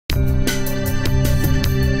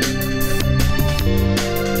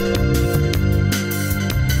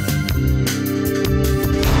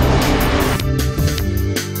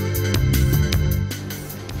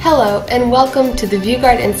and welcome to the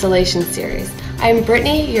ViewGuard installation series. I'm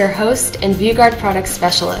Brittany, your host and ViewGuard product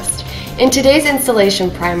specialist. In today's installation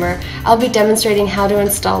primer, I'll be demonstrating how to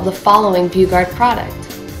install the following ViewGuard product.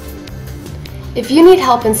 If you need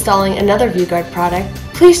help installing another ViewGuard product,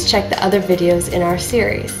 please check the other videos in our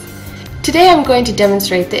series. Today I'm going to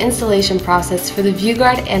demonstrate the installation process for the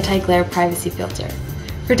ViewGuard anti-glare privacy filter.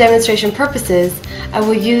 For demonstration purposes, I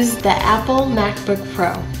will use the Apple MacBook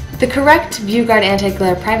Pro. The correct ViewGuard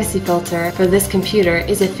anti-glare privacy filter for this computer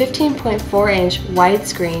is a 15.4-inch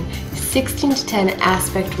widescreen 16:10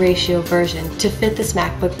 aspect ratio version to fit this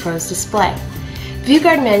MacBook Pro's display.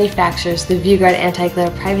 ViewGuard manufactures the ViewGuard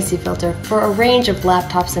anti-glare privacy filter for a range of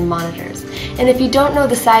laptops and monitors, and if you don't know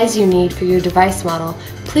the size you need for your device model,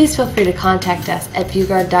 please feel free to contact us at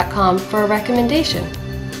viewguard.com for a recommendation.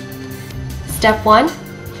 Step 1.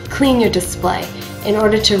 Clean your display in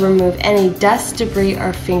order to remove any dust, debris,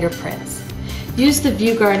 or fingerprints. Use the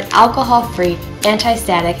ViewGuard alcohol-free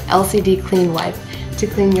anti-static LCD clean wipe to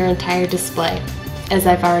clean your entire display, as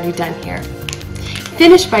I've already done here.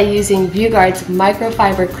 Finish by using ViewGuard's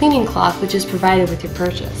microfiber cleaning cloth, which is provided with your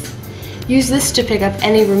purchase. Use this to pick up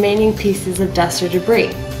any remaining pieces of dust or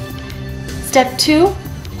debris. Step 2.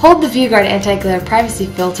 Hold the ViewGuard anti-glare privacy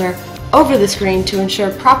filter over the screen to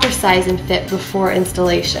ensure proper size and fit before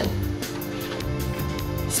installation.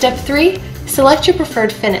 Step 3. Select your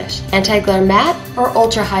preferred finish, anti-glare matte or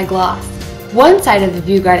ultra-high gloss. One side of the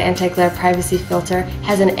ViewGuard anti-glare privacy filter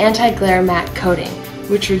has an anti-glare matte coating,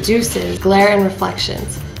 which reduces glare and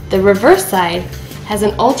reflections. The reverse side has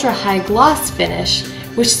an ultra-high gloss finish,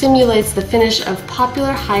 which simulates the finish of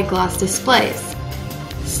popular high-gloss displays.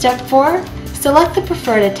 Step 4. Select the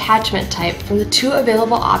preferred attachment type from the two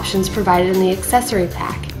available options provided in the accessory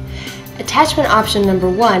pack. Attachment option number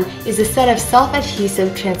 1 is a set of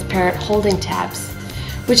self-adhesive transparent holding tabs,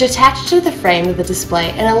 which attach to the frame of the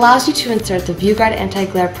display and allows you to insert the ViewGuard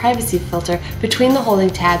anti-glare privacy filter between the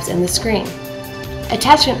holding tabs and the screen.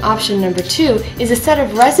 Attachment option number 2 is a set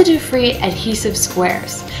of residue-free adhesive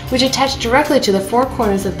squares, which attach directly to the four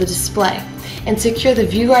corners of the display and secure the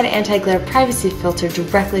ViewGuard anti-glare privacy filter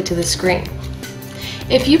directly to the screen.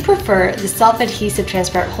 If you prefer the self-adhesive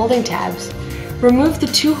transparent holding tabs, remove the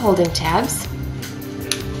two holding tabs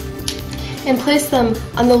and place them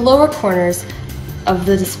on the lower corners of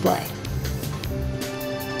the display.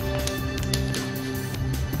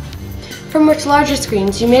 For much larger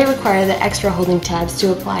screens, you may require the extra holding tabs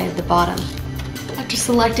to apply at the bottom. After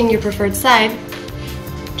selecting your preferred side,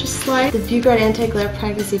 just slide the ViewGuard anti-glare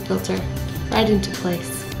privacy filter right into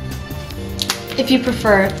place. If you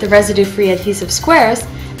prefer the residue-free adhesive squares,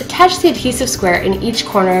 attach the adhesive square in each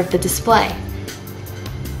corner of the display.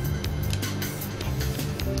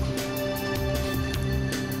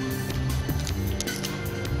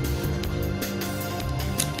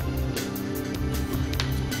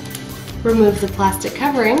 Remove the plastic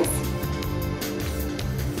coverings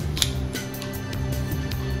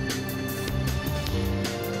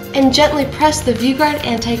and gently press the ViewGuard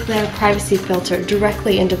anti-glare privacy filter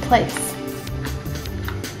directly into place.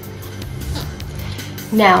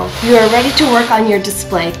 Now, you are ready to work on your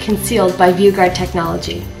display concealed by ViewGuard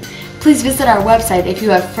technology. Please visit our website if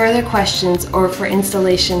you have further questions or for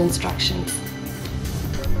installation instructions.